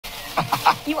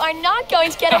You are not going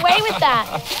to get away with that.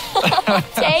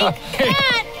 Take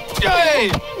that. Hey!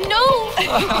 No.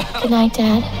 Good night,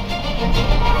 Dad.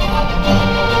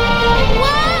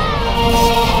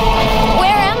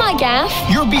 Where am I, Gaff?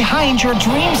 You're behind your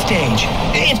dream stage.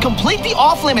 It's completely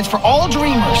off limits for all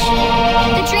dreamers.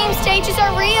 The dream stages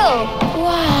are real.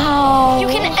 Wow. You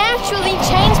can actually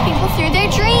change people through their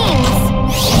dreams.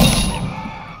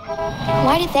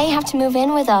 Why did they have to move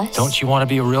in with us? Don't you want to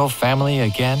be a real family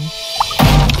again?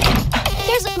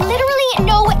 There's literally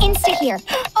no Insta here.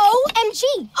 OMG!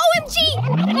 OMG!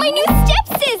 My new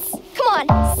stepsis! Come on,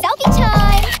 selfie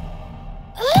time!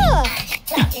 Ugh.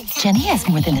 Jenny has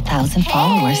more than 1,000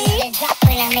 followers.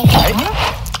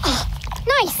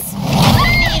 Nice!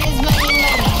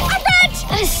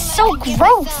 That is so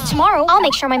gross! Tomorrow, I'll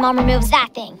make sure my mom removes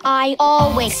that thing. I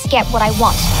always get what I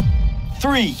want.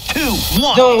 3, 2,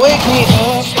 1. Don't wake me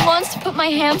up. She wants to put my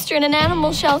hamster in an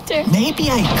animal shelter.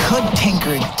 Maybe I could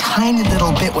tinker a tiny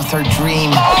little bit with her dream.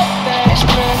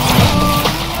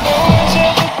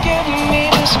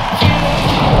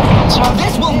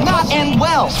 This will not end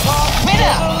well.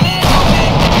 Minna!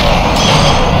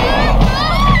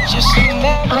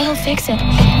 I will fix it.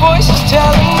 Voices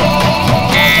telling me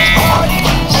this party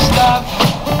to stop.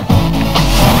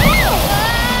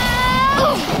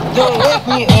 Don't wake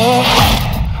me